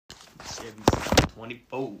Chevy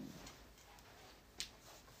 24.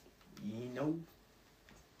 You know.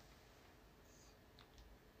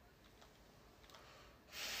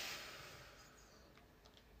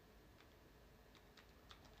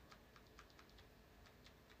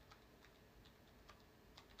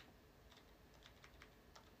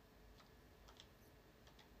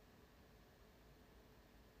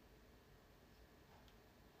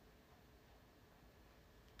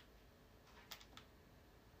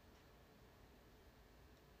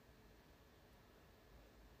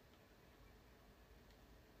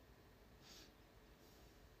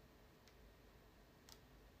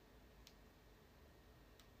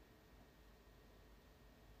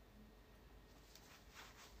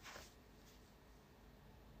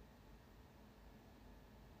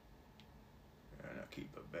 And I keep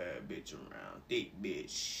a bad bitch around. Thick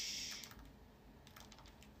bitch.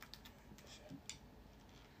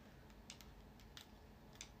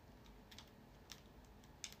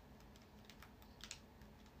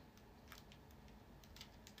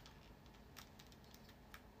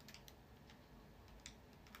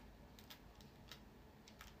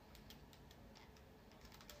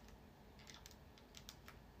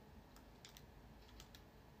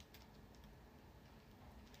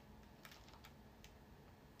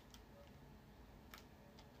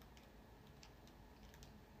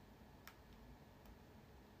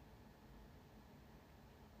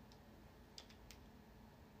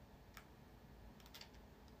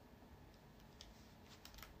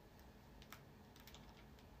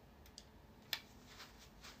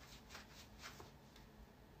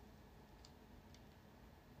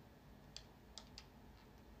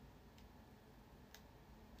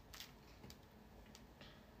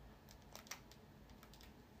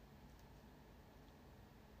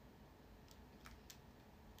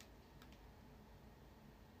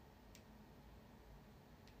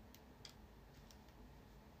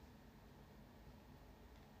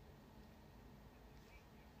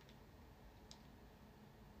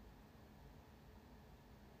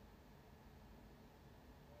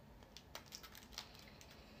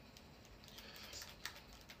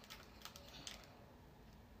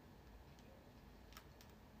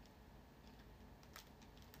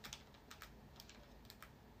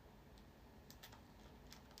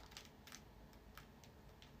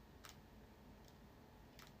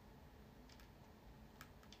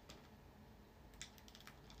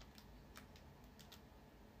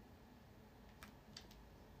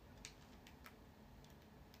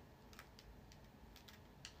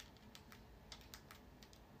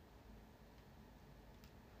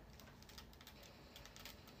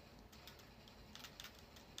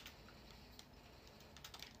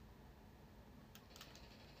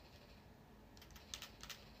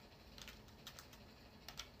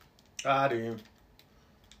 Ah, damn.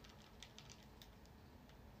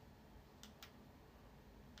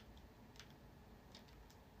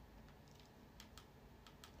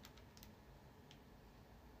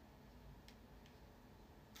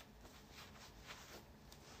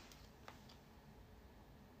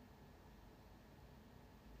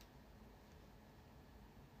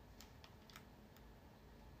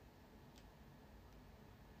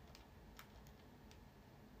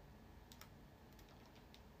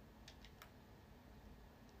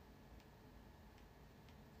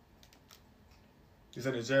 He's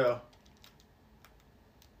in the jail.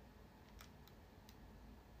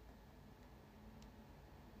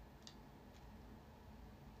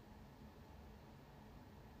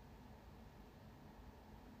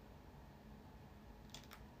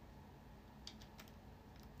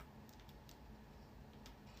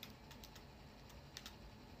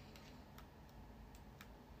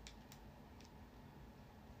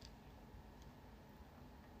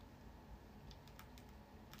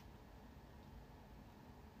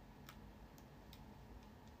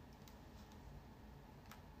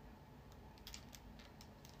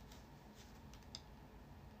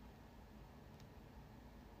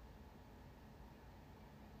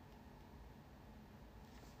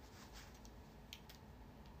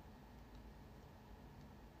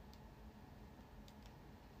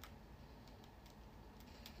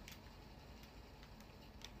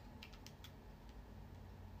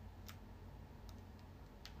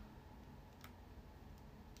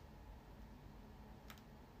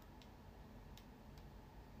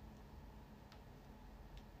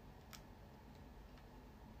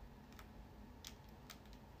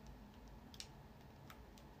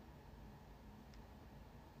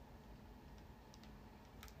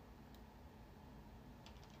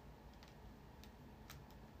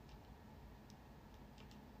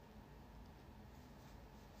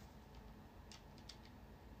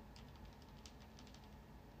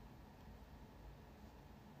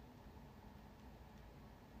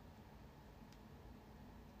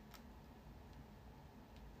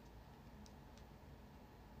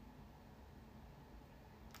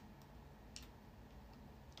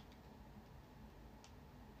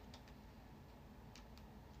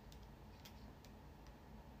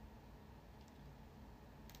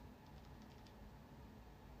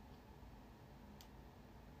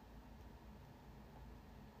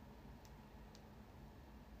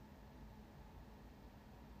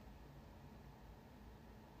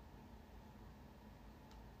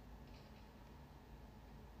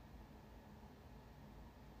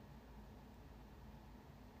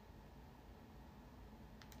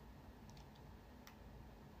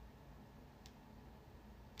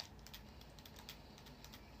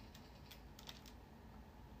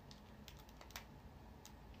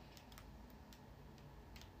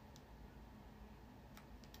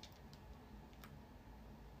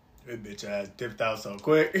 This bitch ass dipped out so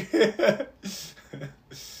quick.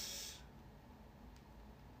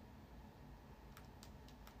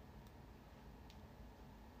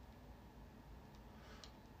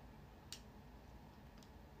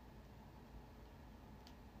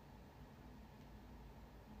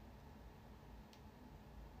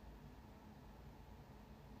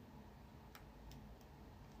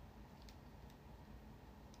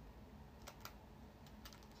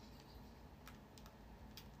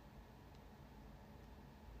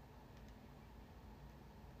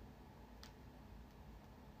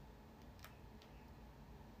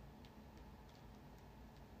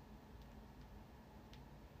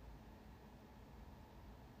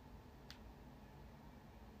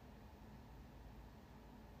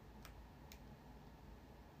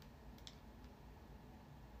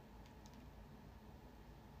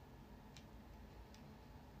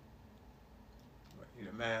 Need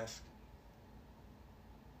a mask.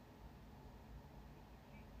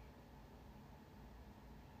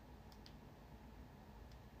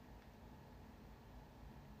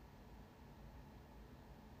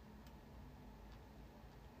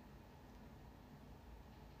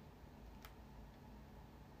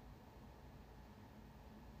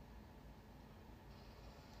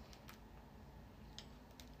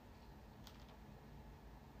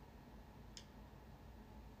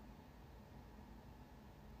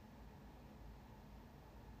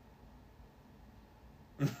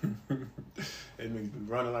 It makes me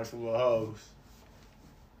running like some little hoes.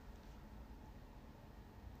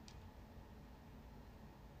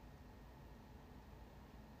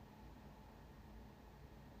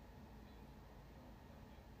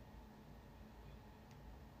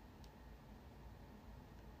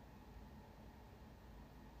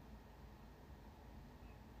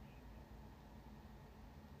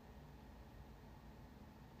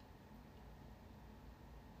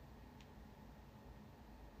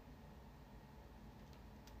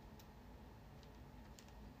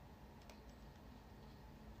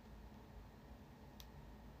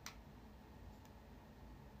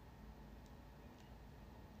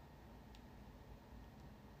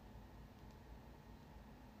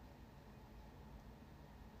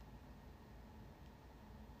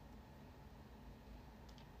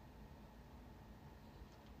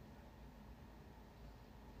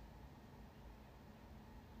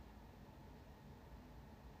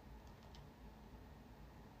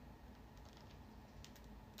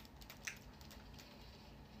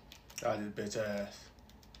 God, this bitch ass.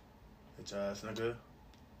 Bitch ass nigga.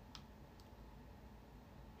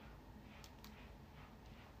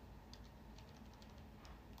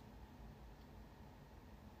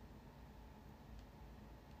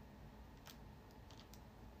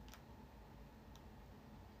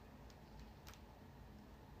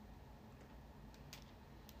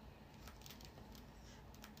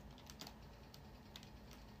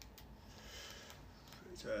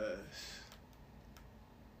 Bitch ass.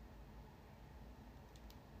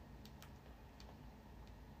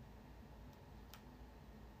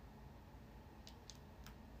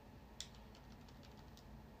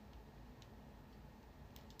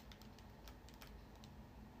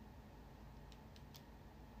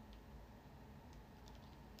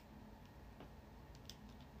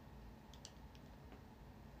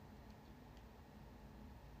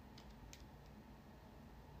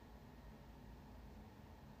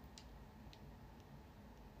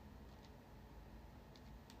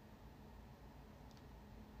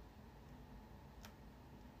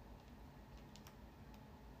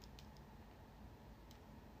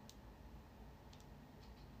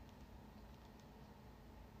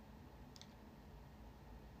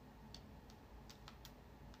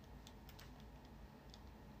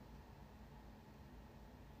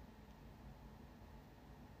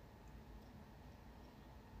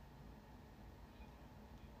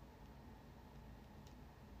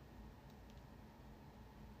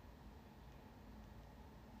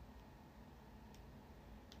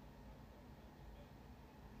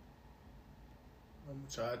 I'm gonna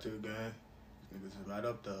try to, gang. These niggas is right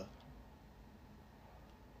up there.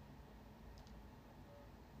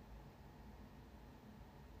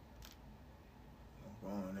 I'm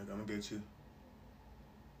going, nigga. I'm gonna get you.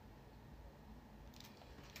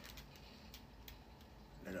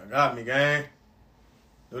 Nigga got me, gang.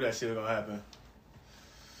 Knew that shit was gonna happen.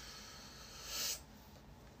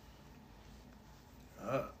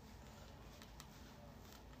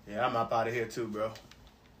 Yeah, I'm up out of here too, bro.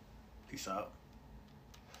 Peace out.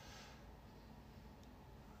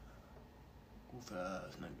 Goof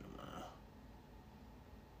ass nigga, man.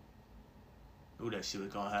 Knew that shit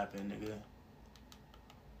was gonna happen, nigga.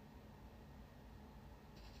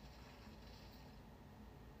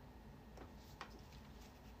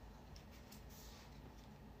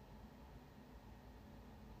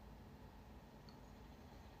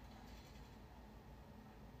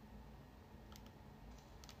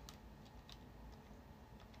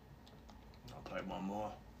 Like one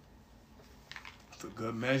more. For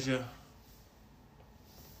good measure.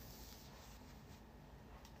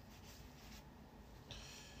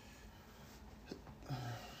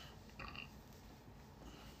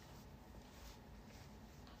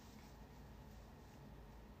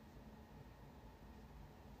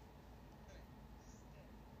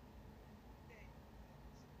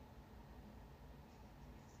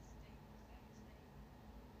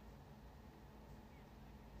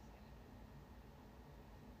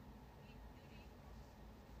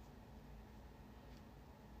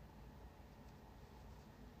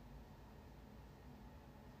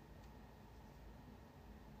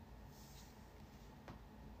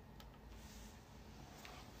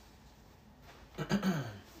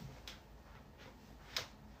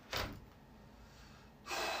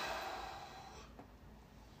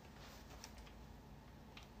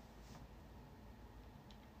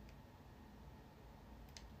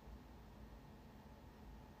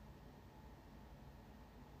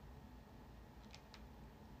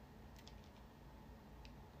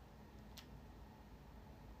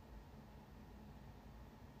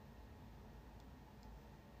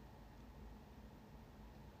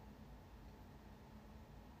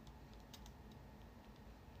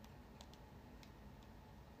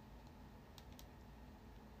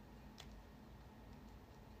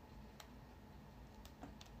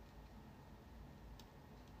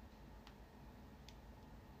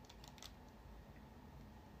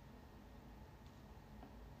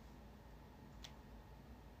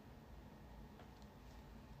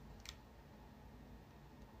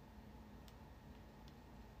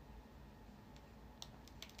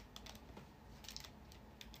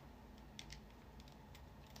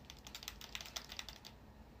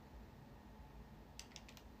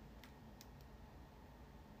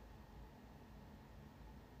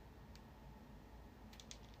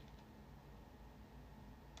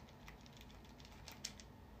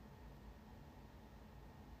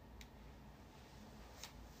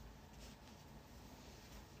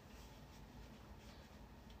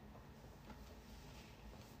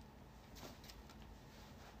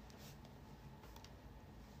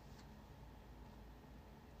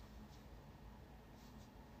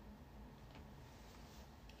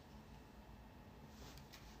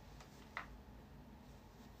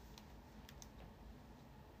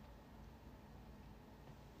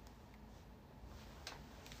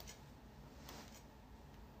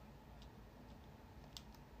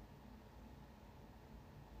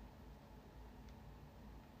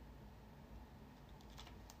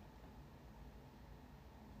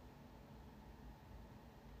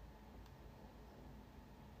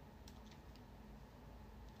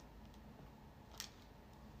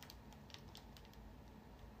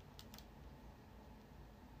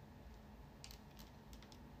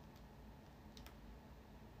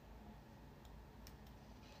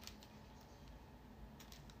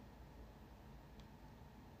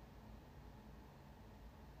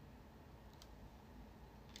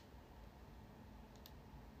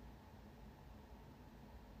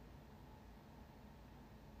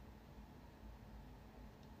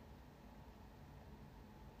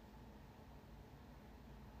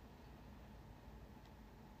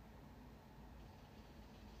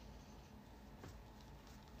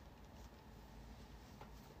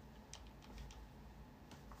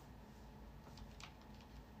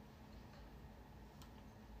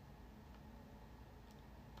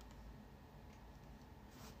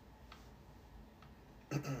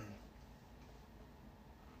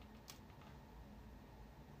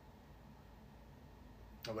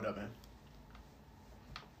 Oh, what up, man?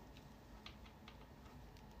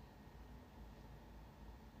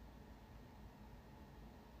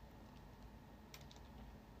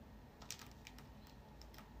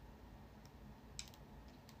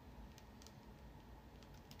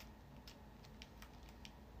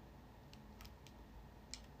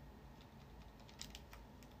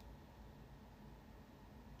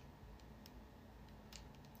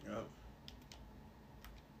 Yep.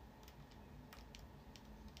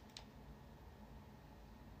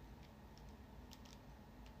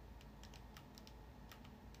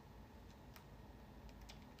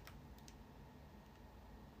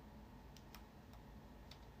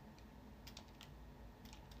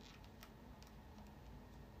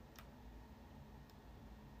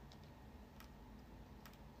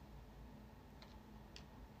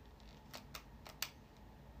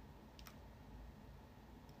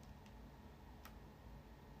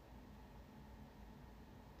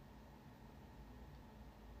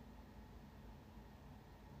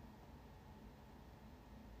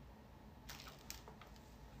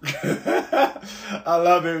 I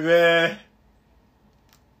love it, man.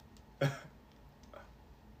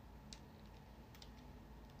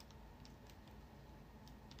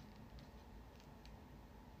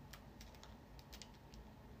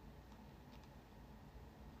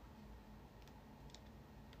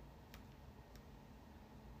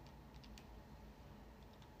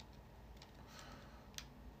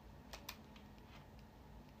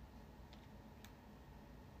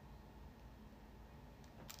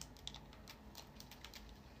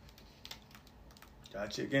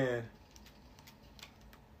 Got you again.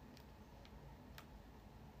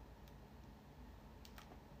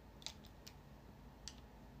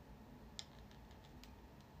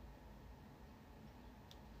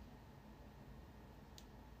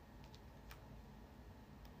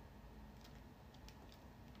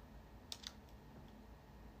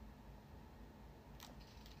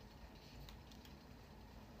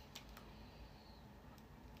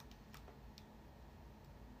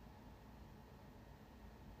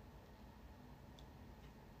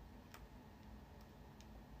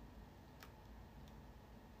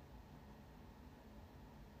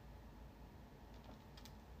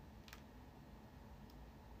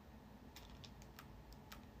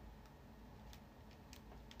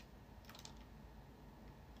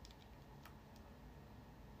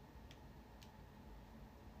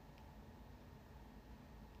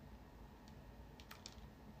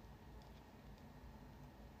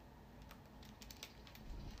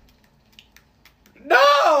 No!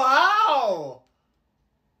 Ow!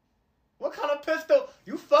 What kind of pistol?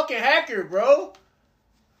 You fucking hacker, bro.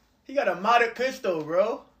 He got a modded pistol,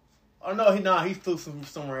 bro. Oh, no, he flew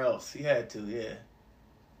somewhere else. He had to, yeah.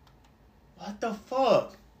 What the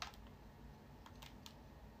fuck?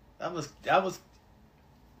 That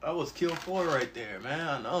was kill 4 right there, man.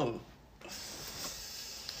 I know.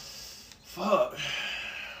 Fuck.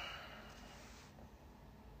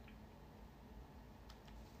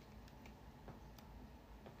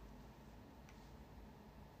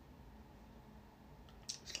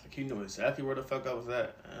 It's like he knew exactly where the fuck I was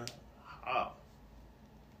at, man. Wow.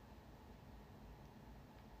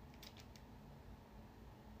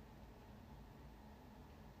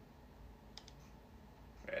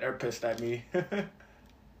 Yeah, they're pissed at me.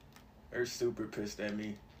 They're super pissed at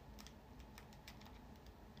me.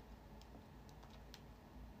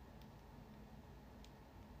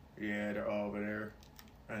 Yeah, they're all over there.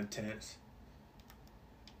 Intense.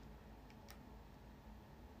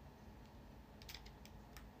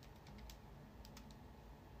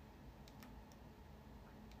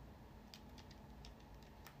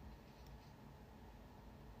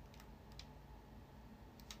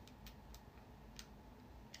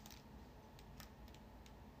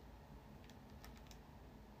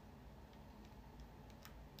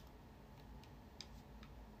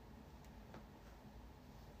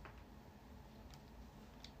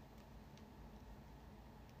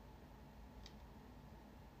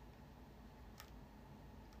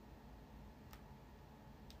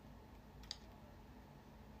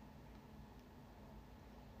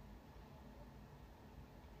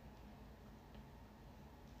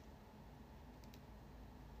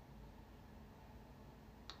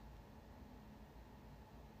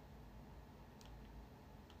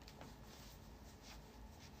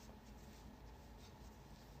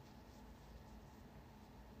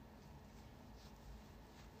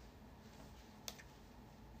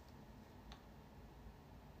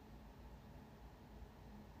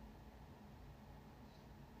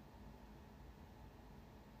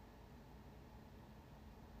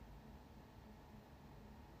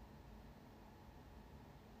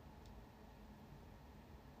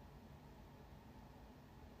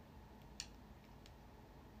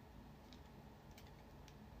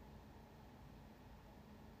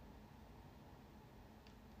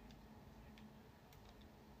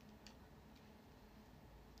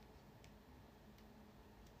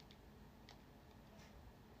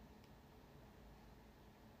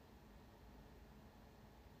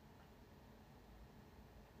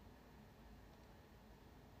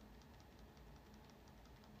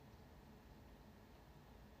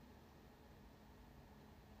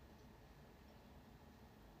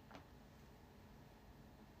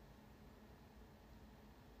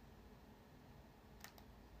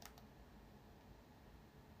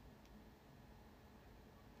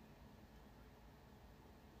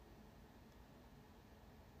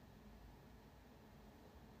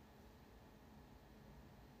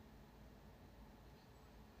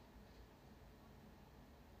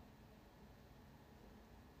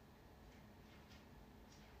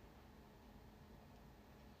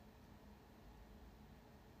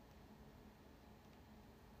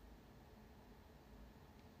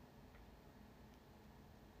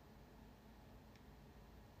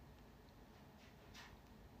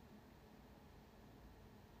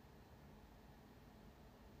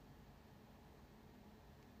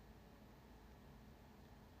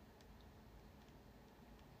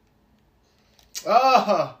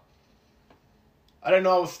 Ah! I didn't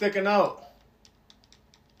know I was sticking out.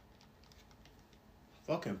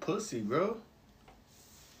 Fucking pussy, bro.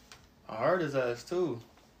 I heard his ass, too.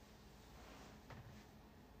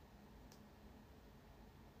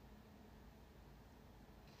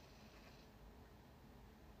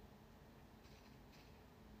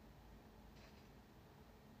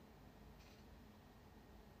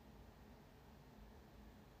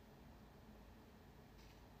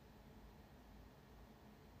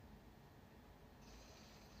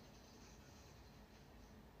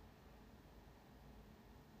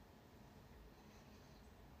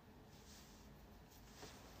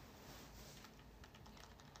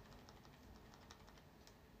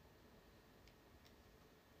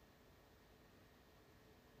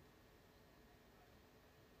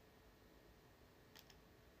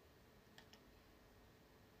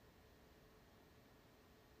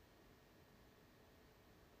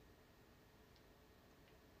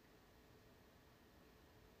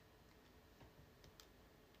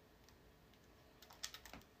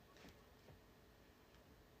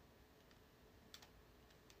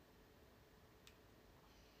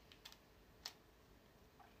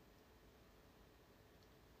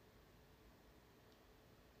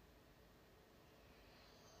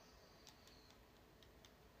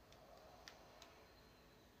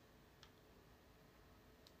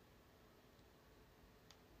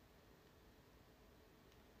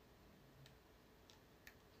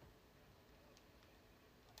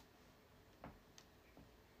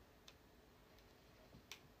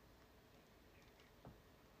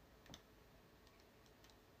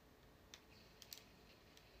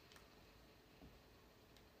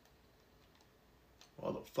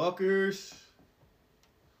 Motherfuckers.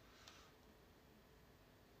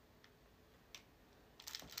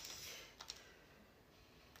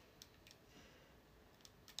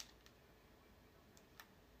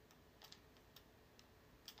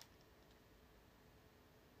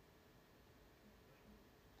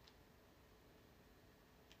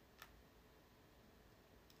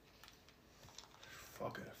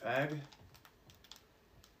 Fucking fag.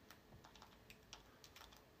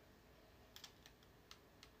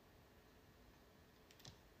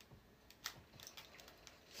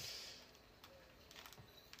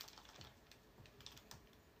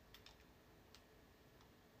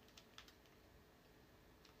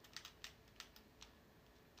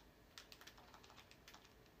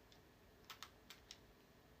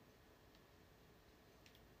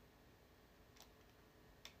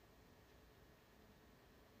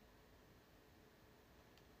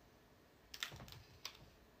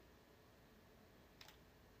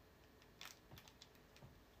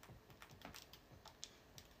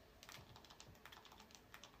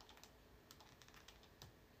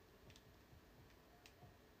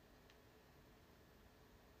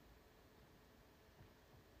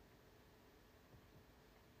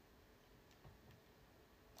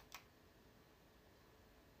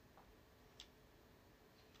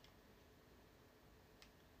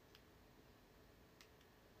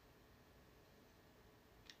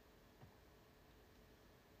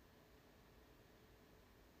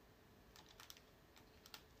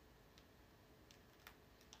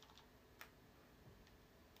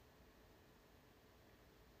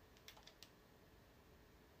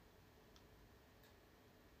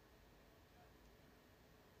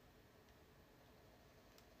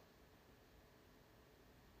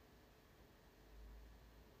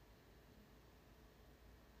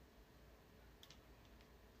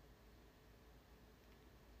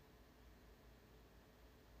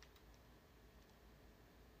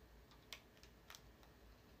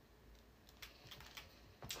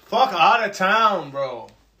 Fuck out of town, bro.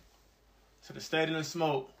 Should have stayed in the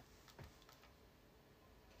smoke.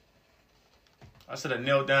 I should have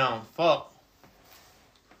knelt down. Fuck.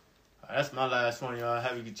 That's my last one, y'all.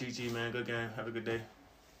 Have a good GG, man. Good game. Have a good day.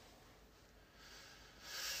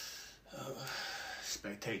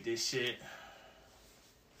 Spectate this shit.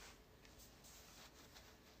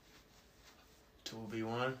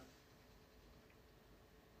 2v1.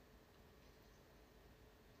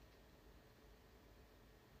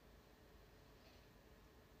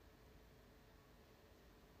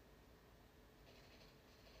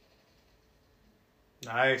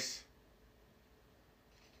 Nice.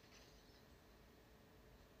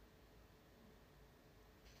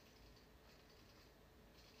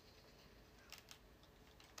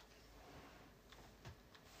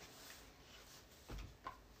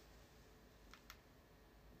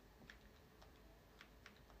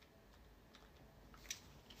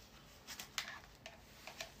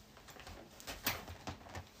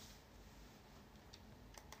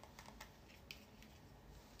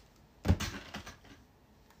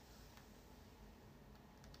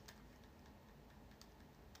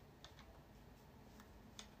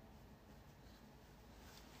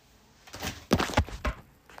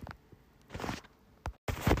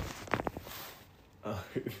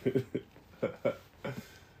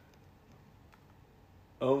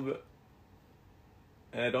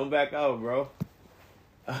 Don't back out, bro.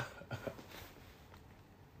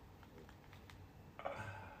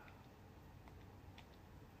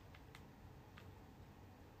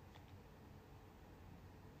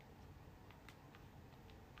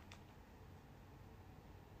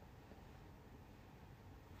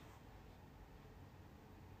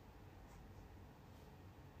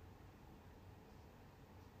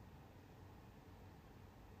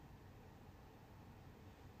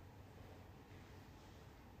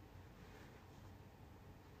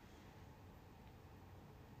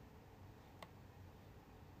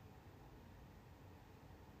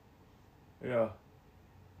 Yeah.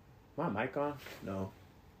 My mic on? No.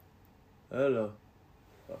 Hello.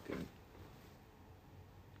 Fucking.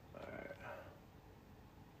 Alright.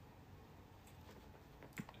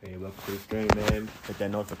 Hey, welcome to the stream, man. Hit that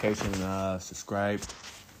notification, subscribe,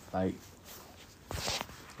 like.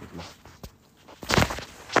 Thank you.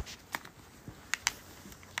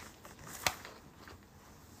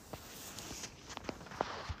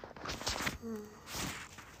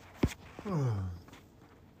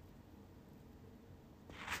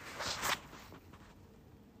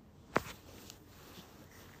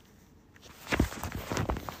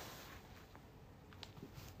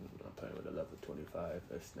 Level 25,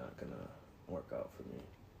 that's not gonna work out for me.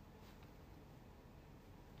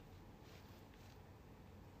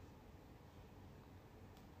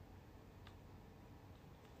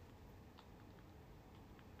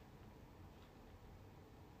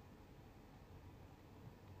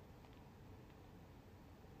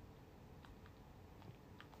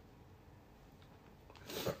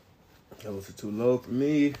 That was too low for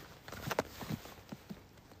me.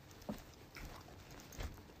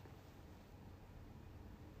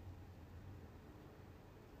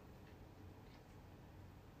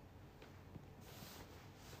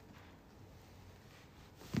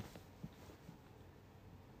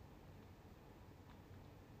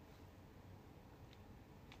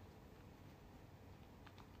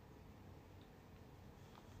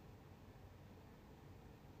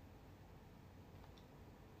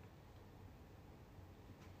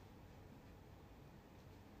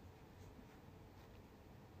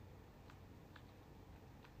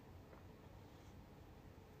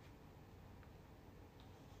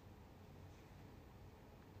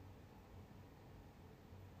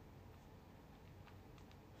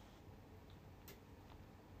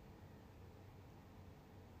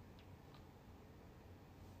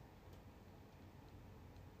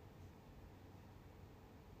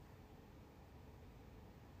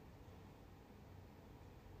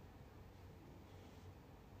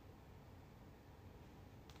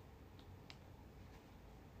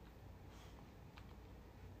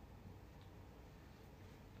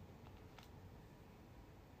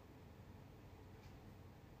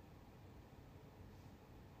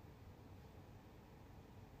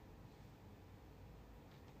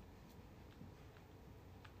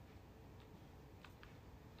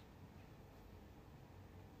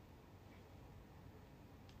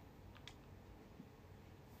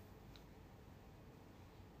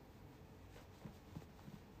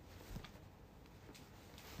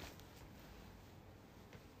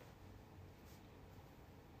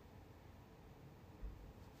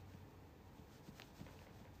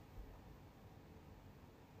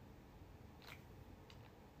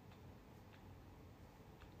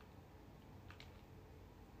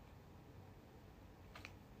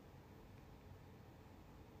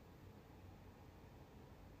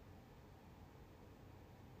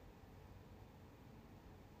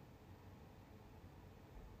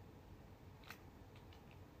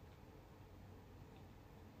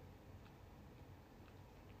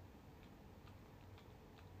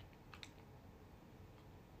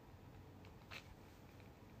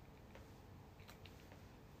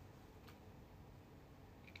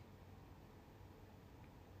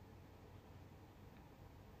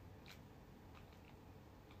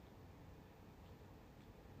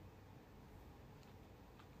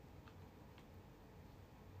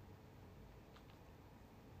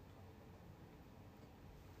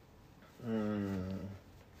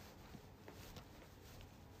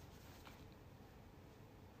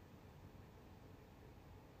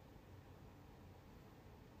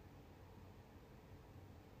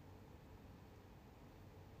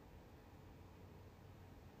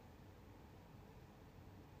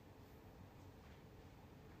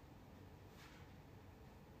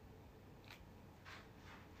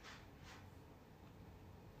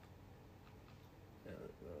 There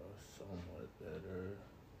we go. Somewhat better.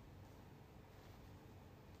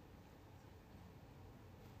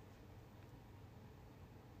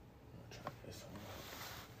 I'll try this one.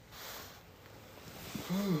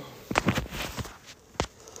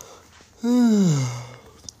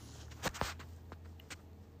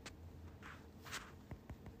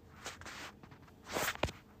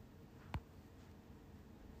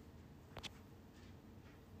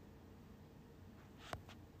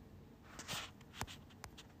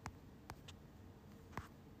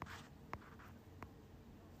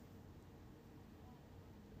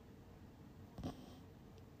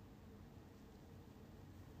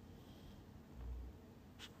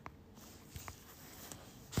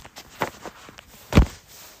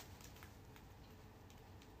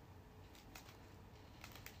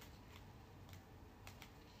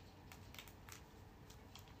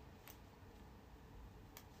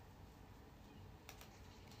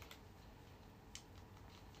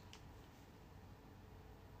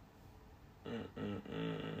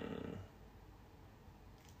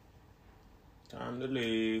 Time to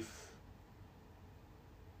leave.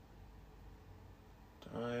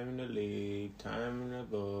 Time to leave. Time to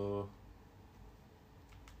go.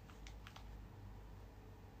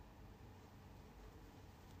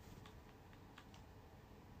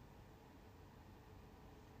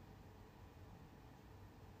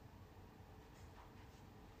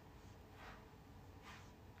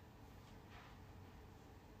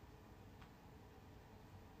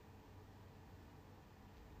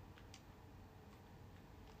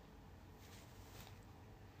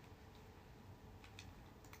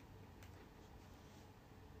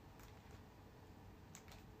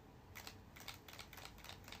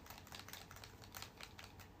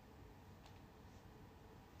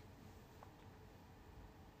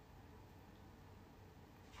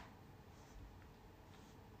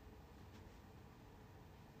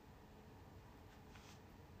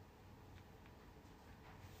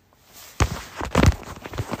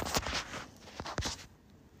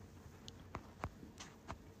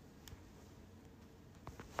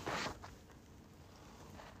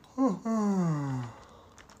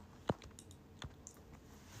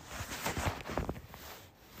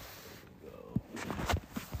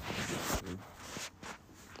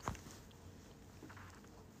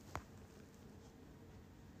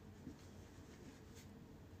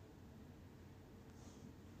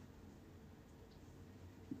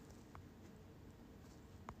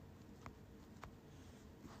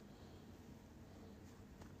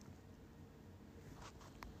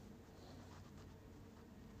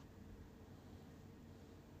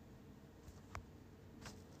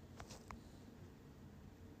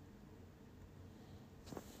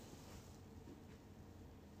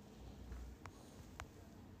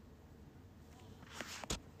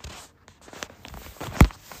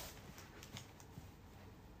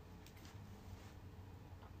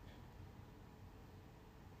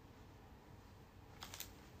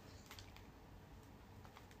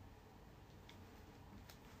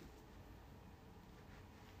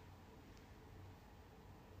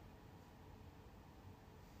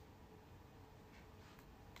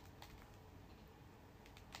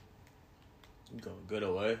 Going good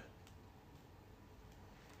away.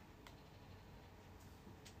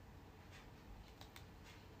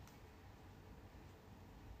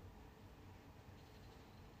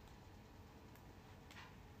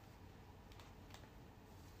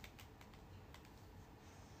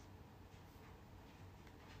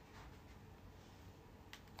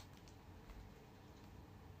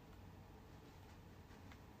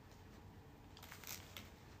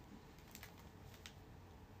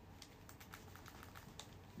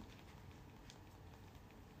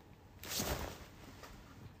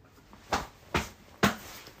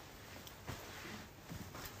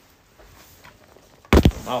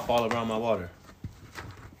 I'll fall around my water.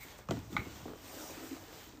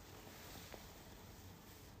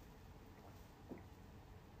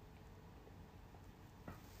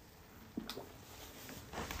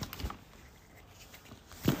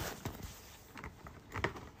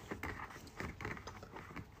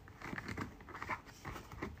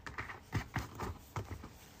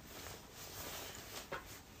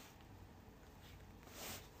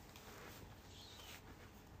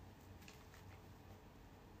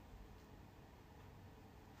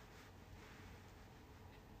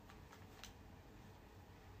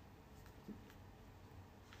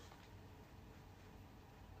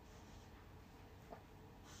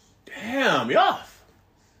 Damn, y'all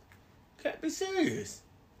can't be serious.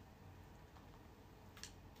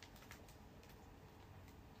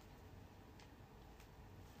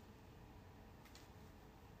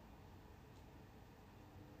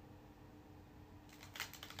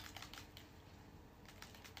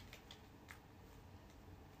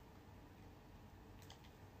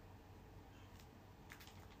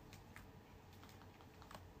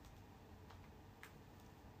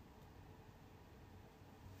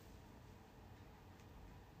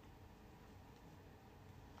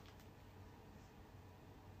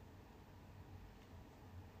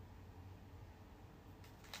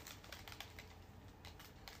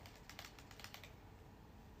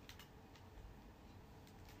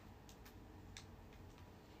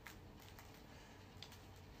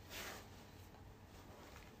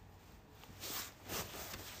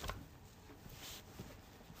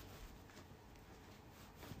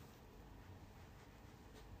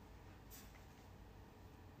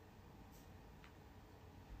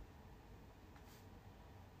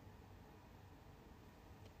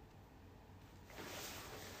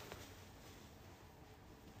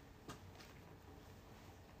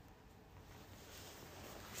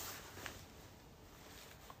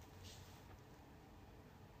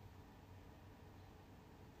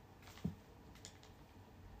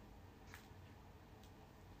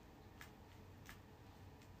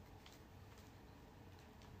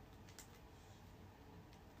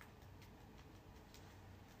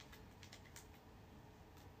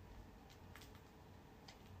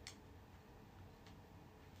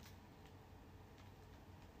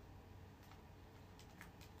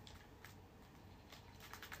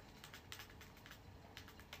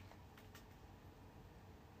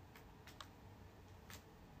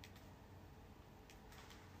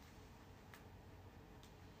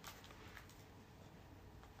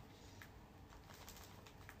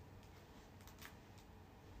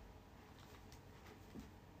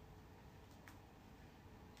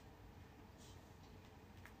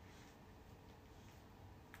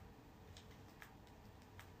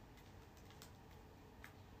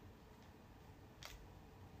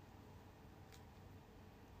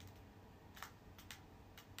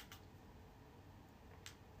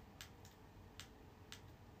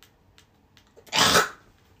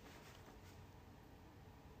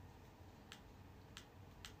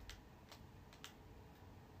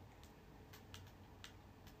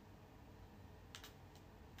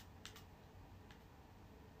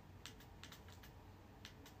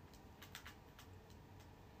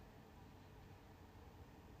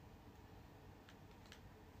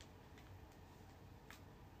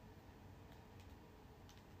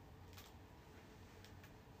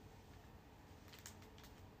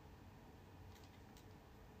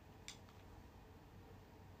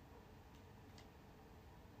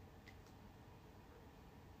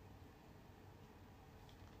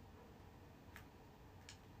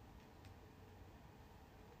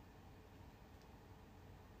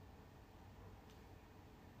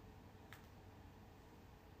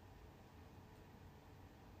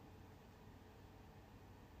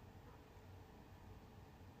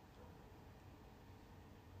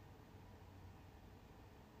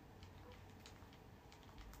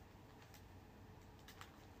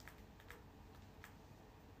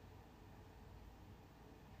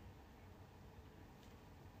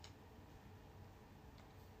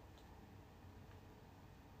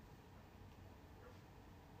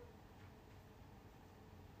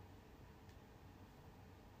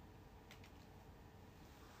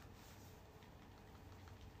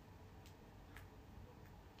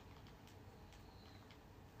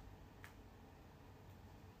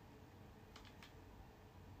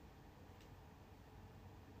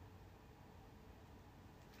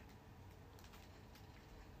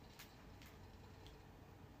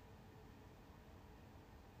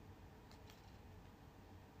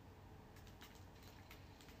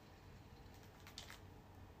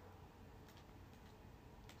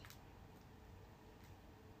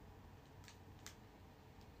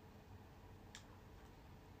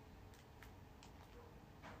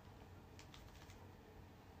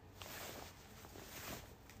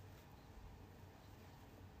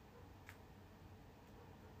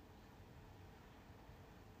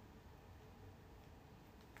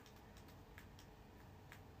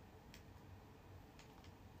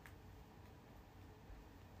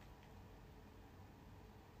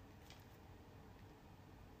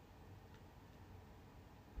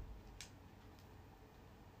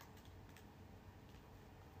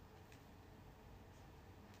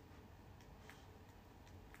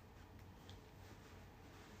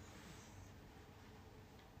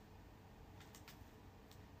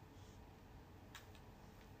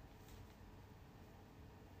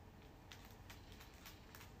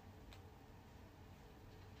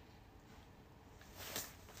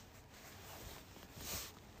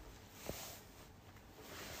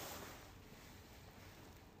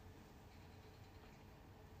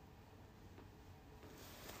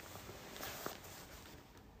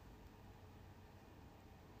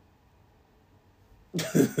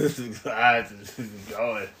 This is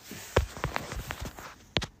going.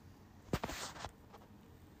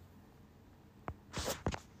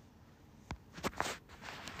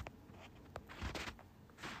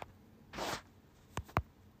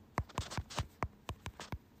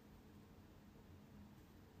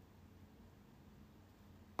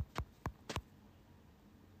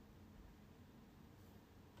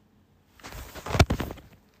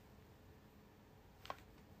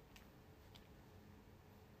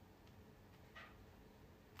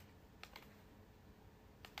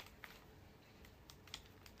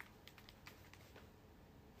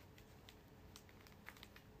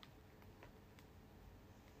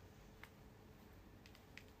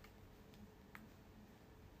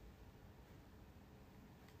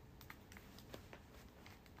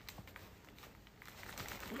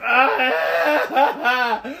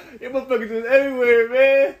 You motherfuckers is everywhere,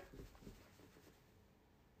 man.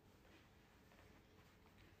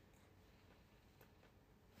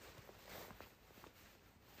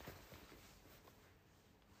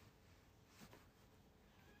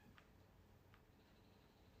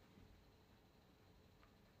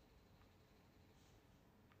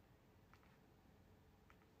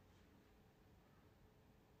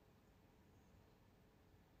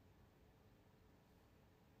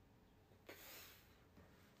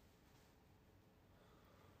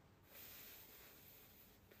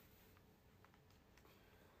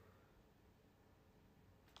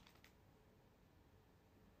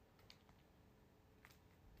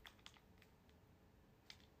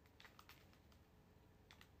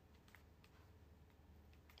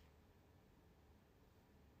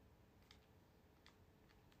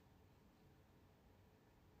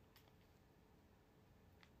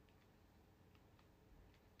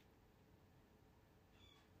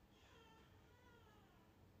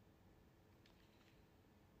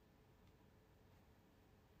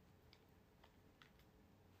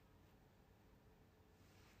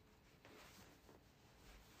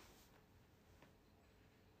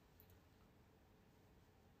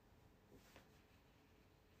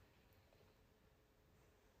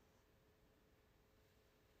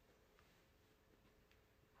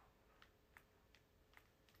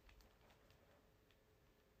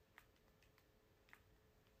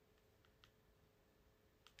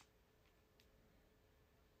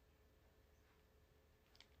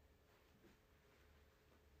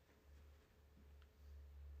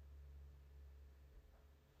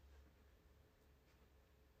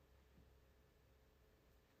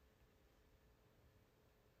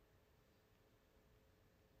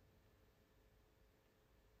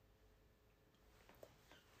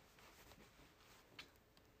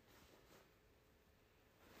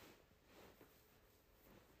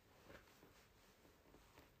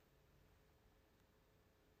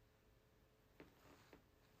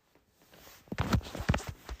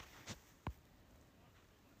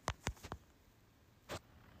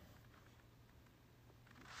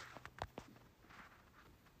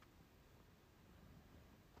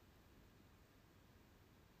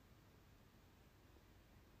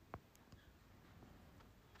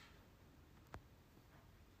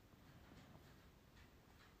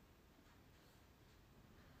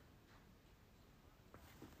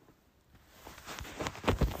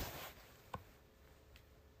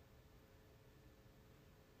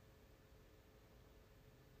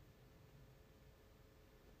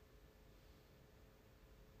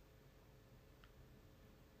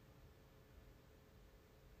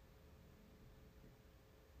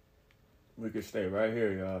 We could stay right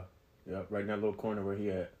here, y'all. Yep, right in that little corner where he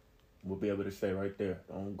at. We'll be able to stay right there.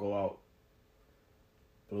 Don't go out.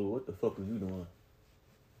 Blue, what the fuck are you doing?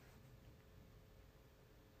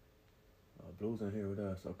 Blue's in here with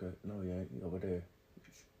us. Okay. No, you ain't. You over there.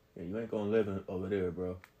 Yeah, you ain't gonna live over there,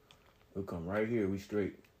 bro. We'll come right here. We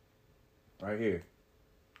straight. Right here.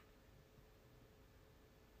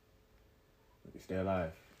 We can stay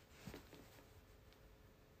alive.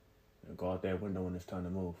 And go out that window when it's time to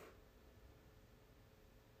move.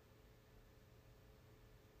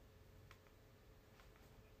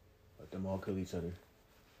 Let them all kill each other.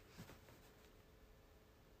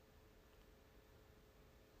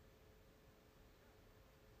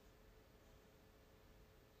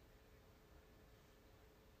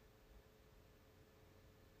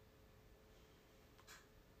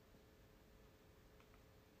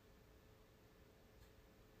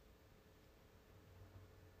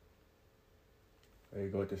 There you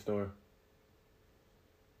go at the store.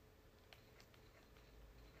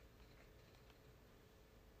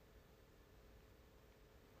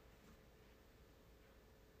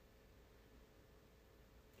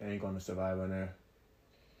 They ain't gonna survive in there.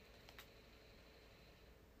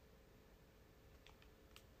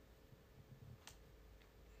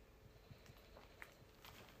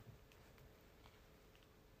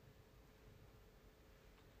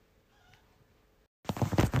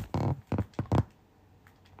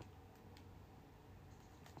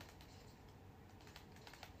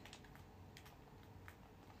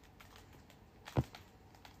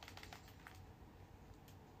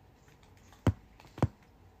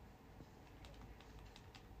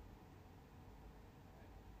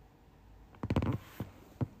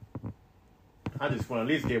 I just want to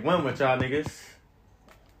at least get one with y'all niggas.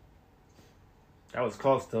 That was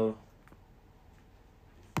close though.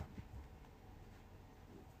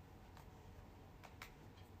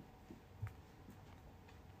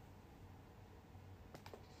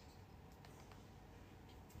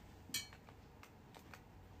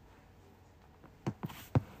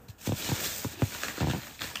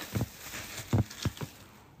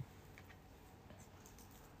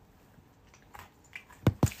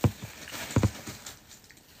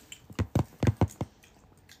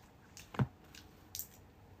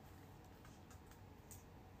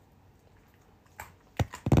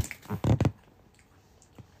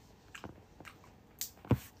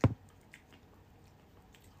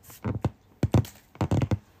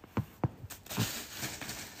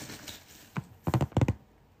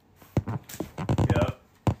 Yep.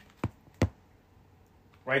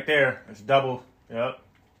 Right there. It's double. Yep.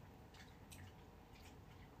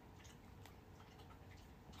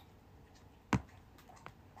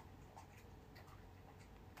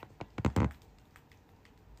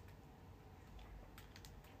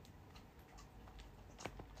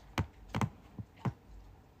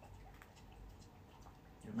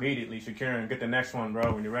 Immediately securing. Get the next one,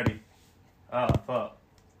 bro, when you're ready. Oh, fuck.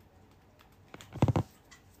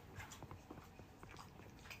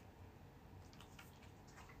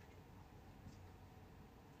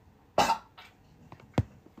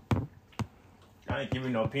 I ain't giving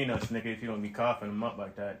you no peanuts, nigga, if you don't be coughing them up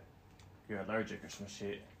like that. You're allergic or some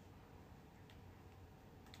shit.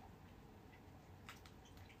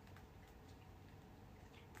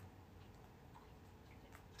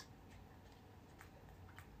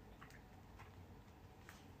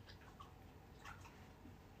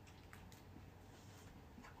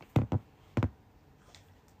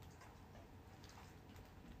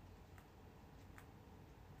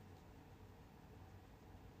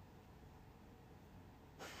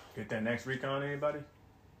 Get that next recon, anybody?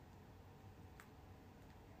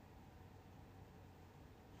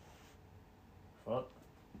 Fuck.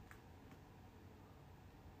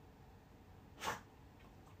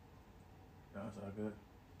 No, it's all good.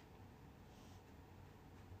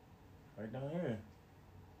 Right down here.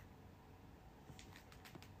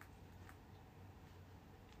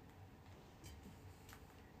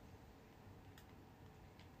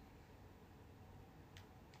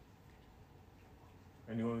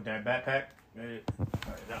 Anyone with that backpack? Yeah.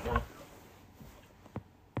 Alright, that one.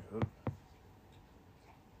 Yep.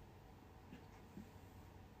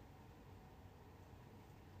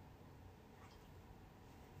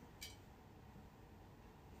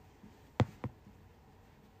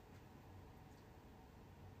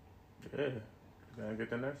 Yeah. Gotta get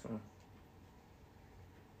the next one.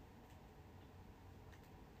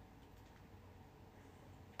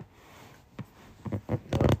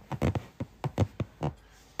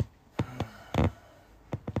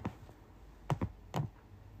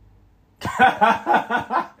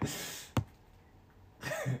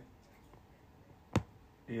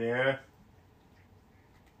 Yeah.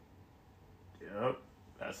 Yep.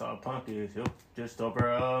 That's all punk is. He'll just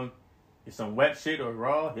over get some wet shit or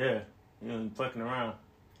raw. Yeah. You ain't fucking around.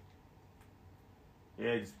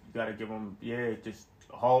 Yeah, just gotta give him just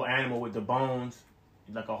a whole animal with the bones.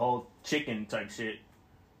 Like a whole chicken type shit.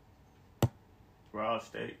 Raw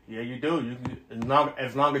steak. Yeah, you do. You can,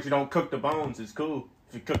 as long as you don't cook the bones, it's cool.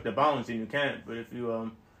 If you cook the bones, then you can't. But if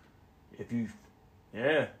you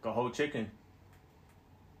go whole chicken.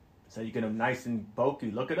 So you get them nice and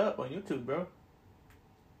bulky. Look it up on YouTube, bro.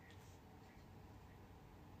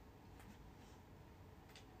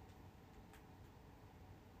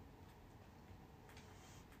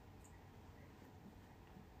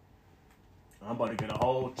 I'm about to get a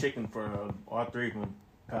whole chicken for all three of them.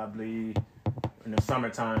 Probably in the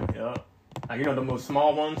summertime. Yep. Like, you know them little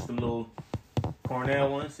small ones, them little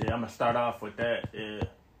Cornell ones? Yeah, I'm going to start off with that. Yeah.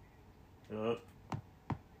 Yep.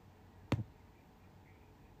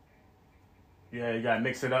 Yeah, you got to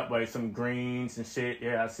mix it up with some greens and shit.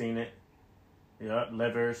 Yeah, I've seen it. Yep,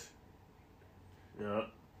 livers. Yep.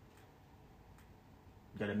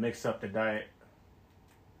 Got to mix up the diet.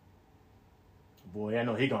 Boy, I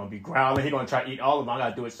know he going to be growling. He going to try to eat all of them. I got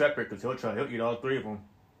to do it separate because he'll eat all three of them.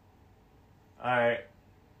 All right.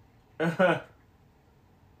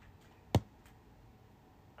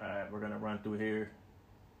 Alright, we're gonna run through here.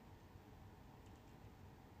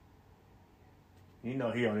 You know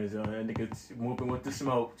he on his own. That nigga's moving with the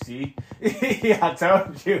smoke. See? I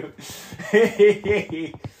told you.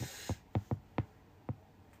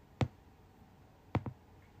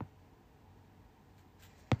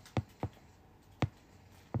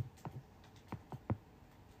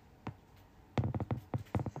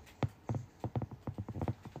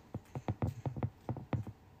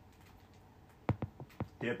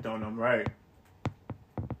 Dipped on them, right.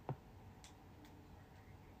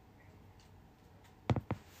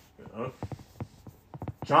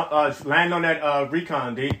 Jump, land on that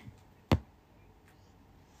recon, D.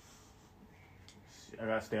 I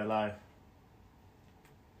gotta stay alive.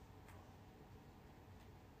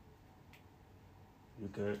 You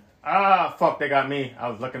good? Ah, fuck, they got me. I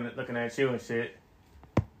was looking at you and shit.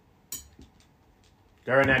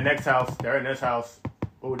 They're in that next house. They're in this house.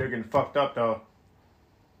 Oh, they're getting fucked up, though.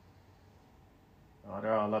 Oh,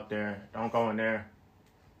 they're all up there. Don't go in there.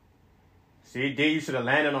 See, D, you should have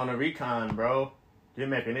landed on the recon, bro. You're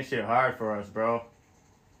making this shit hard for us, bro.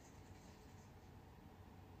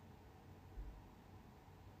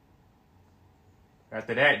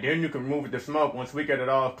 After that, then you can move with the smoke. Once we get it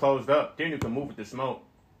all closed up, then you can move with the smoke.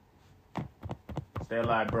 Stay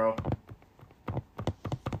alive, bro.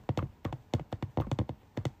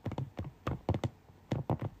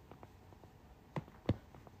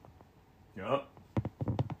 Yup.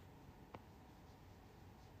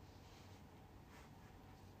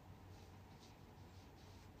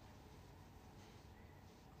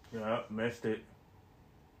 Yup, missed it.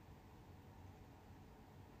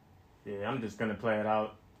 Yeah, I'm just gonna play it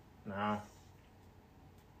out now.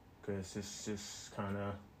 Cause it's just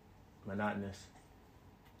kinda monotonous.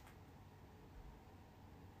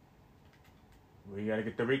 We gotta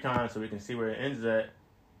get the recon so we can see where it ends at.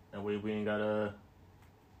 And we ain't gotta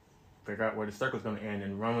figure out where the circle's gonna end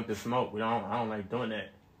and run with the smoke. I don't like doing that.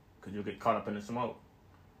 Cause you'll get caught up in the smoke.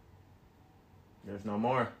 There's no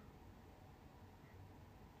more.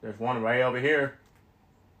 There's one right over here.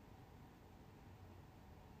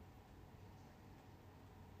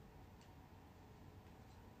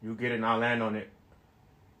 You get it and I'll land on it.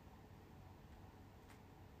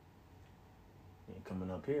 Ain't coming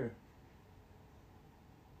up here.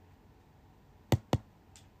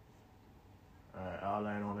 Alright, I'll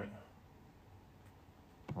land on it.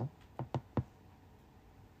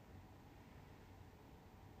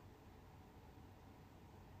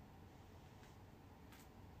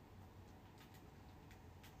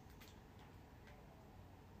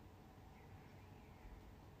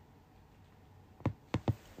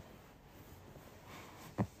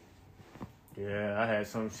 Yeah, I had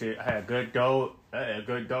some shit. I had good dough. and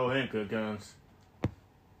good guns.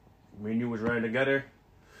 Me and you was running together.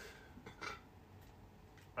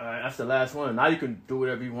 Alright, that's the last one. Now you can do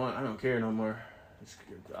whatever you want. I don't care no more.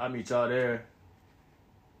 I'll meet y'all there.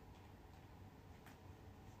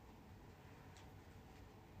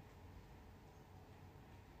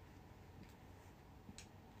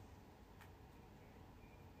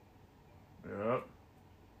 Yup.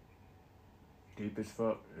 Deep as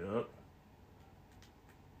fuck. Yup.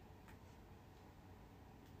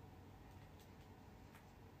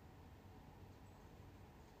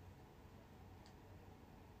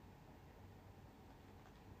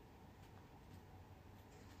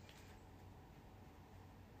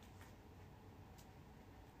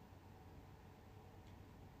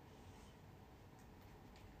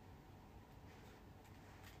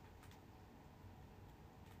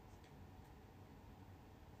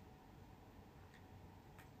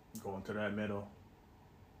 Going to that middle.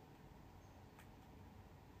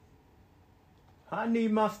 I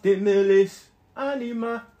need my stimulus. I need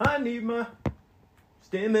my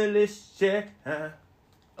stimulus check.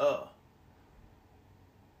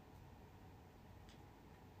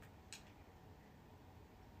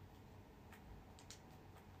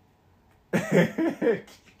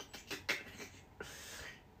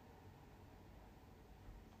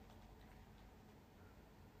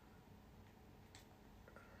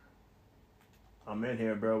 I'm in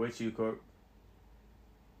here, bro, with you, Corp.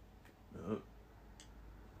 Yup.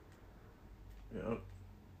 Yup.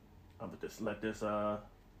 I'm gonna just let this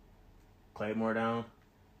Claymore down.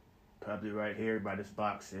 Probably right here by this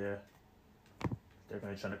box here. They're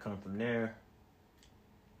gonna try to come from there.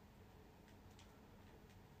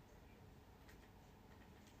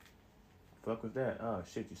 Fuck was that? Oh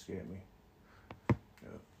shit, you scared me.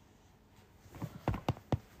 Yep.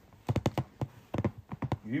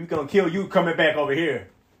 You gonna kill you coming back over here.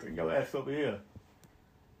 Bring your ass over here.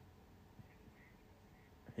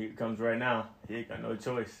 Here he comes right now. He ain't got no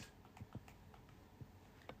choice.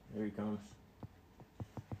 Here he comes.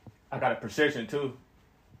 I got a precision too.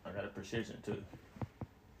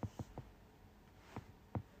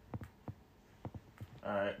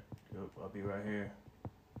 Alright. Yep, I'll be right here.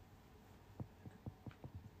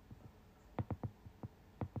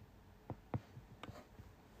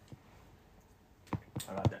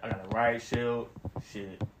 I got a riot shield,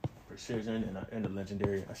 shit, precision, and a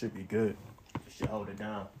legendary. I should be good. I should hold it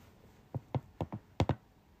down.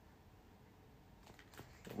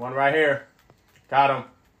 One right here. Got him.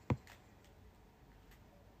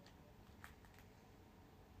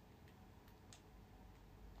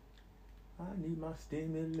 I need my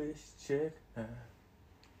stimulus check.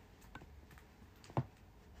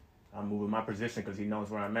 I'm moving my position because he knows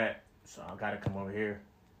where I'm at. So I gotta come over here.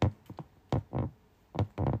 I'm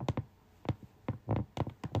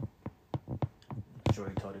sure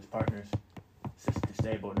he told his partners. It's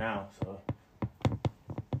disabled now, so.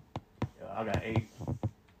 Yeah, I got 8.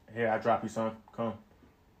 Here, I drop you some. Come.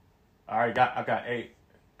 I got 8.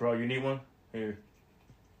 Bro, you need one? Here.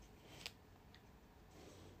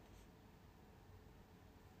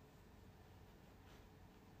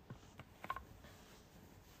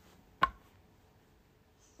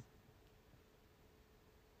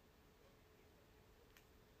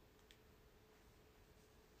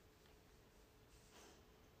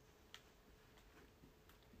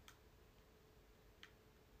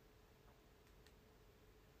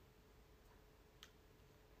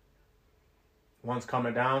 One's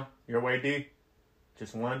coming down. Your way, D.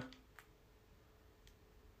 Just one.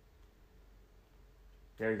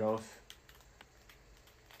 There he goes.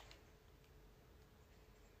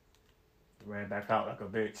 Ran back out like a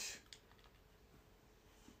bitch.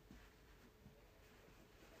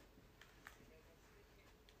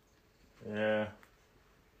 Yeah.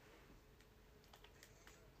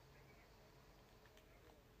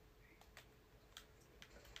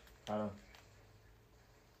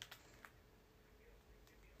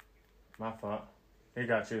 My fault. He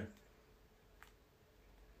got you.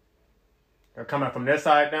 They're coming from this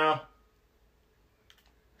side now.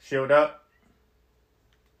 Shield up.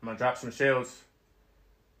 I'm gonna drop some shields.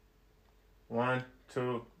 1,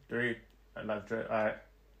 2, 3. I left it. Alright.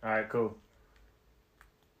 Alright, cool.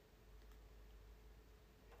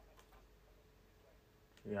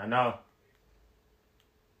 Yeah, I know.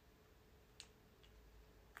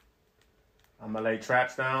 I'm gonna lay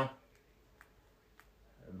traps down.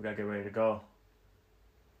 We gotta get ready to go.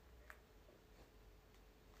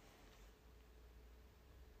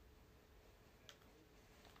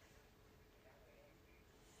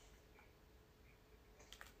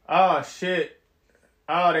 Oh, shit.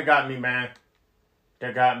 Oh, they got me, man.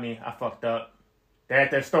 They got me. I fucked up. They're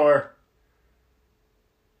at their store.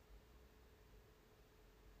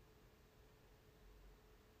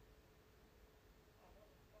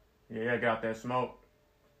 Yeah, get out that smoke.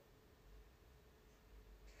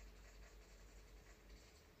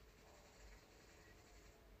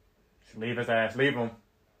 Just leave his ass. Leave him.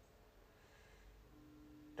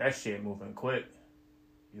 That shit moving quick.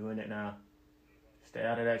 You in it now. Stay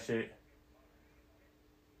out of that shit.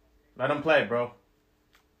 Let him play, bro.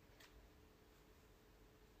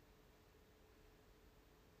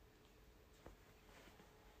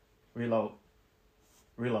 Reload.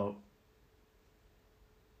 Reload.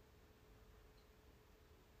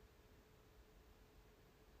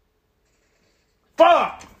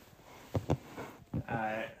 Fuck!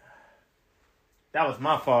 Alright. That was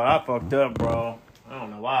my fault. I fucked up, bro. I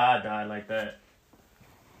don't know why I died like that.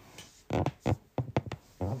 I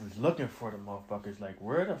was looking for the motherfuckers. Like,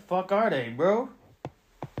 where the fuck are they, bro?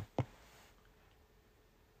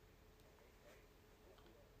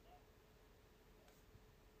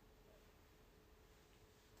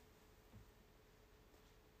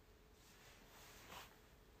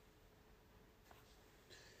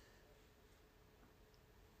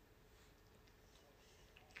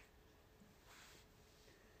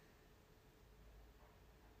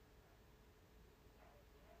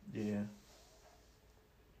 Yeah.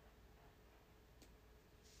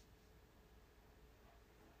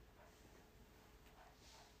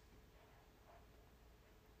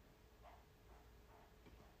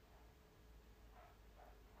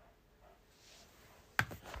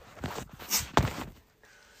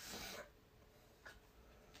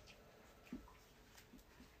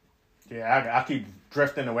 Yeah, I keep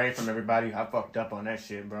drifting away from everybody. I fucked up on that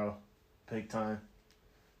shit, bro. Big time.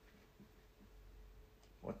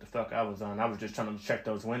 What the fuck I was on? I was just trying to check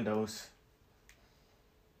those windows.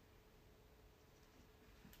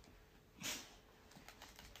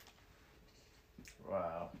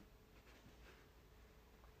 Wow.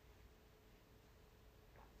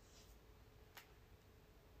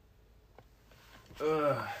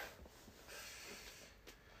 Ugh.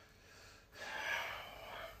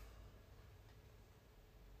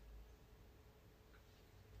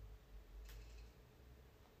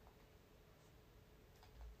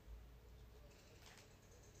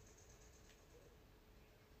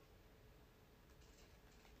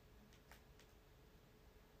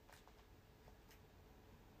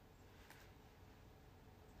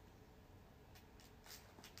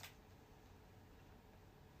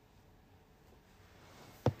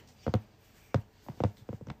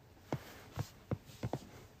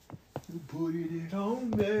 Put it on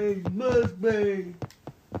me, must be.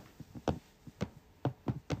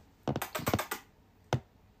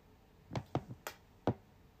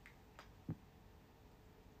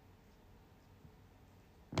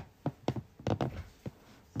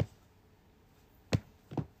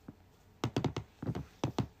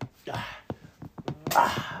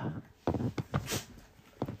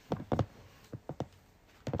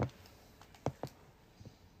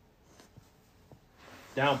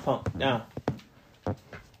 Down, punk, down.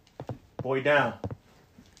 Boy, down.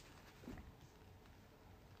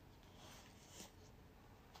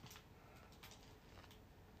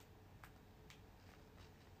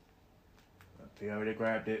 He already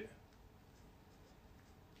grabbed it.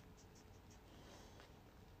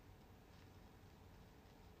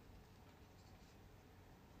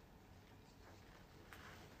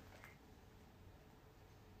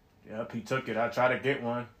 Yep, he took it. I tried to get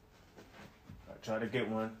one.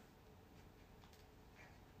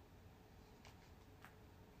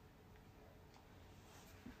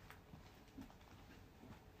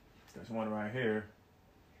 There's one right here.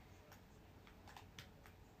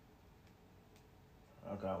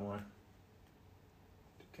 I got one.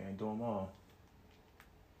 Can't do them all.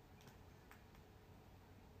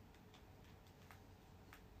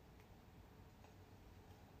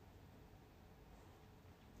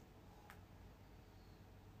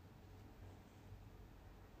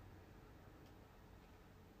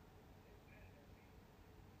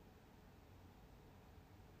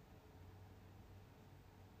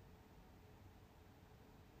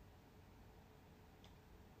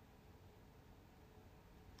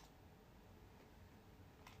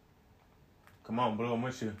 Come on, Blue, I'm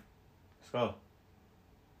with you. Let's go.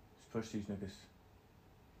 Let's push these niggas.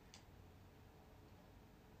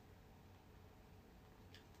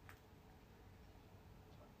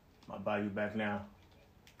 I'll buy you back now.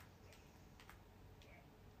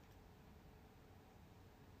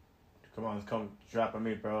 Come on, let's come drop on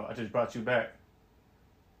me, bro. I just brought you back.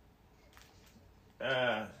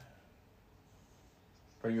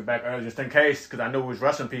 Bring you back early just in case, because I knew it was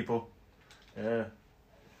Russian people. Yeah.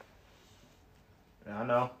 Yeah, I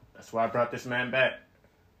know. That's why I brought this man back.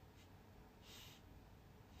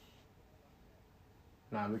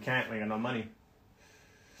 Nah, we can't. We ain't got no money.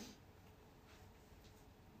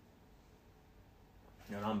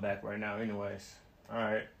 And I'm back right now anyways.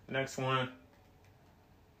 Alright, next one.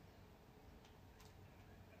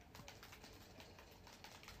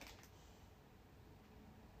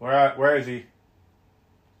 Where is he?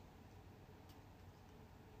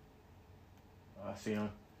 Oh, I see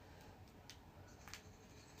him.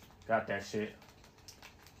 Got that shit.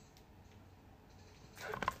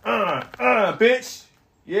 Bitch.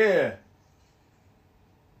 Yeah.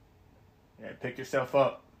 Yeah, pick yourself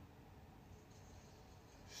up.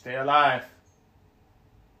 Stay alive.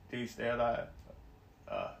 Please stay alive.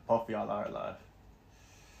 Both of y'all are alive.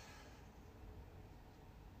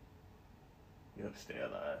 Yep, stay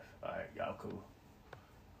alive. Alright, y'all cool.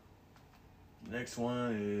 Next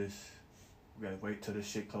one is, we gotta wait till this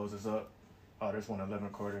shit closes up. Oh, there's 11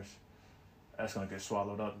 quarters. That's gonna get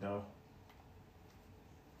swallowed up though.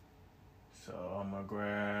 So I'm gonna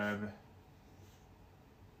grab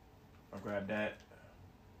that.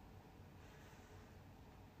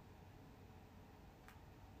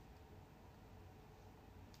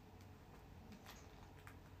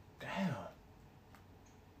 Damn.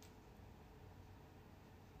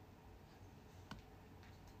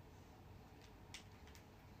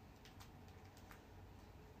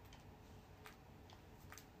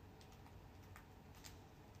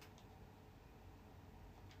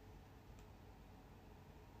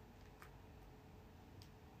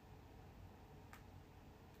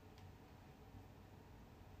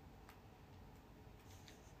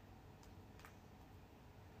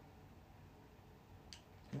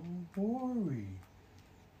 Don't worry.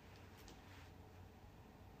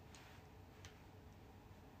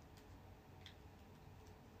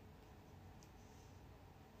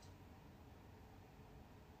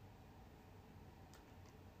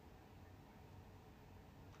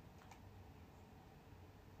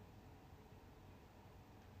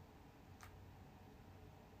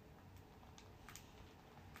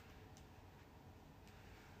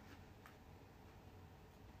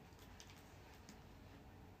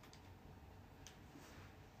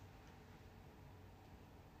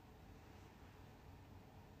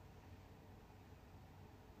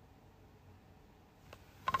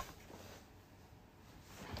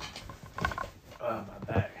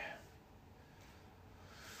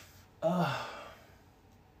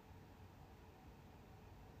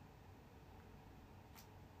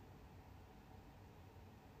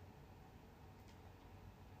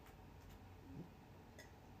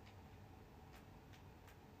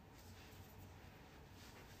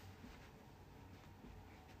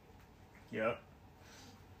 Yep.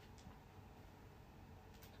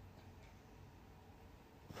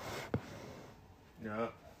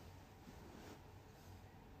 Yep.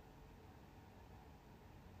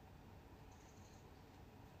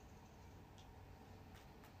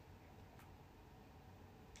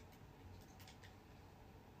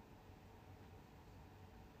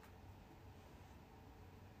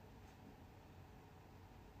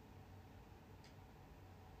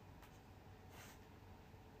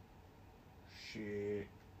 Shit.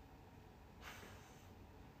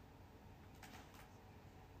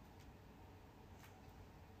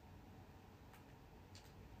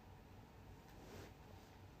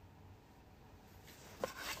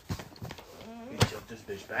 Let me tilt this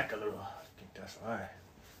bitch back a little. I think that's right.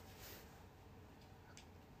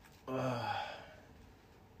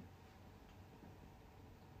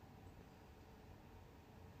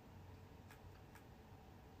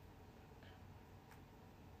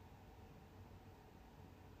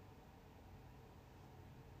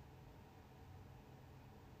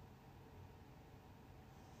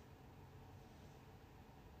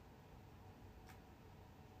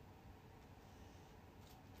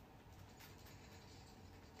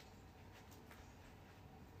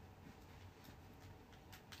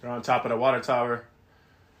 They're on top of the water tower.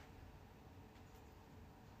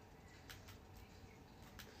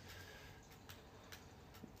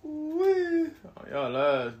 Wee. Oh, y'all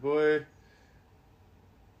last, boy.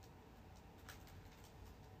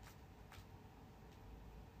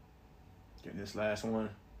 Getting this last one.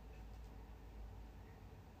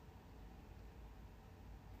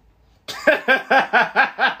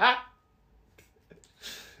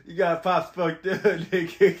 You got Pops fucked up,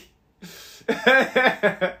 nigga.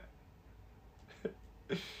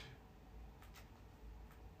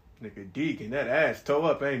 Nigga Deacon, that ass toe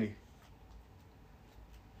up, ain't he?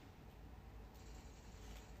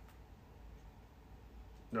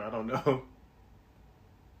 No, I don't know.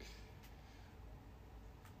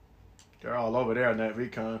 They're all over there on that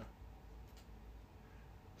recon.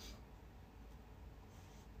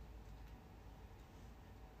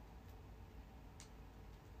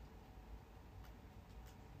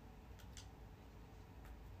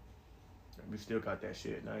 We still got that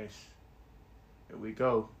shit. Nice. Here we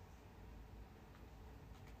go.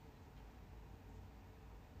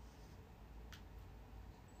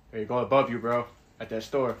 There you go above you, bro. At that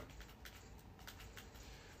store.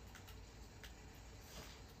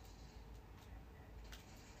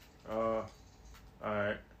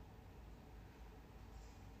 Alright.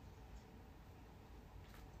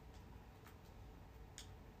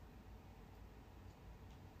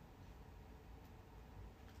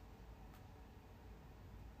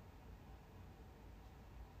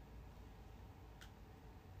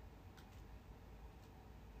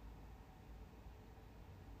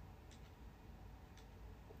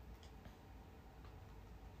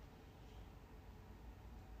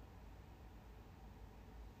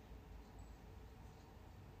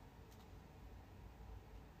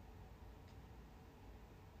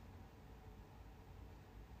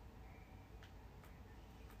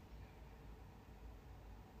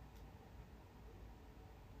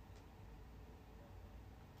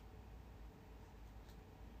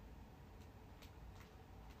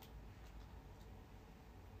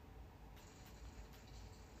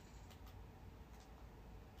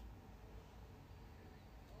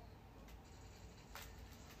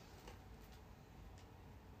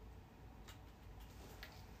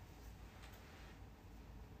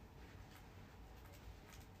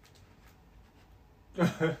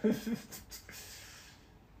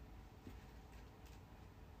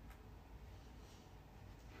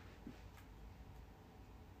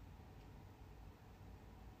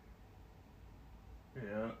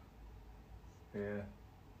 Yeah. Yeah.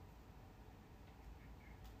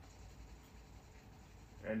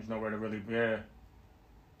 And there's nowhere to really be. Yeah.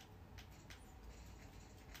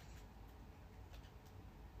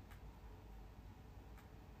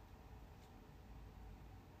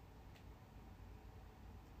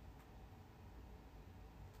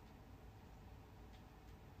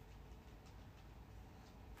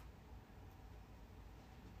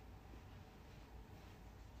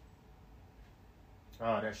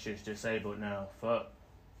 Oh, that shit's disabled now. Fuck.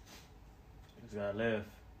 Just gotta live.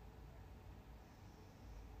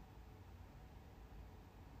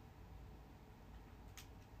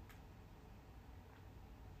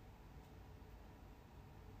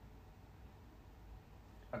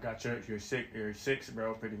 I got you're sick. You're 6,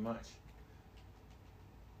 bro. Pretty much. Just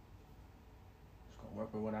gonna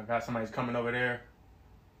work with what I got. Somebody's coming over there.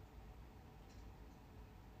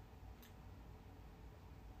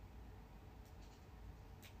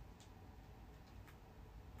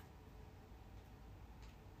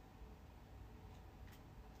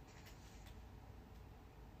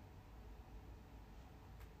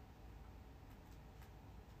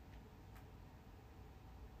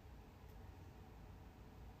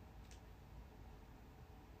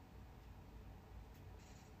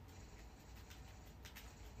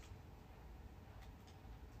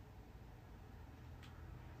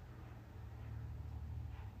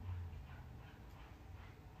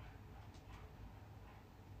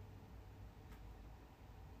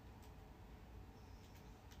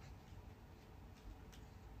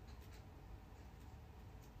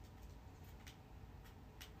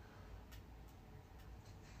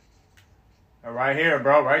 Right here,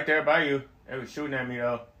 bro. Right there by you. They was shooting at me,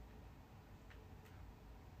 though.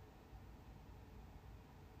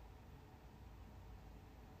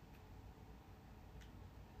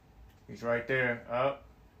 He's right there. Oh,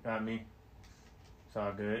 got me. It's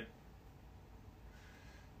all good.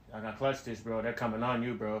 I got clutch this, bro. They're coming on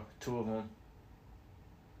you, bro. 2 of them.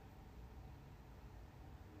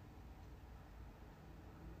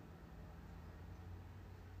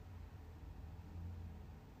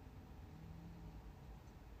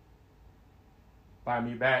 Buy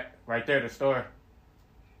me back. Right there, the store.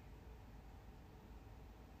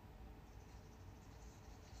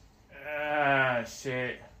 Ah,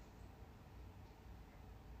 shit.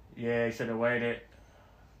 Yeah, he should have waited.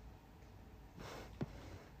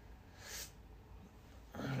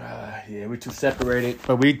 Yeah, we too separated.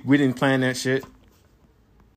 But we didn't plan that shit.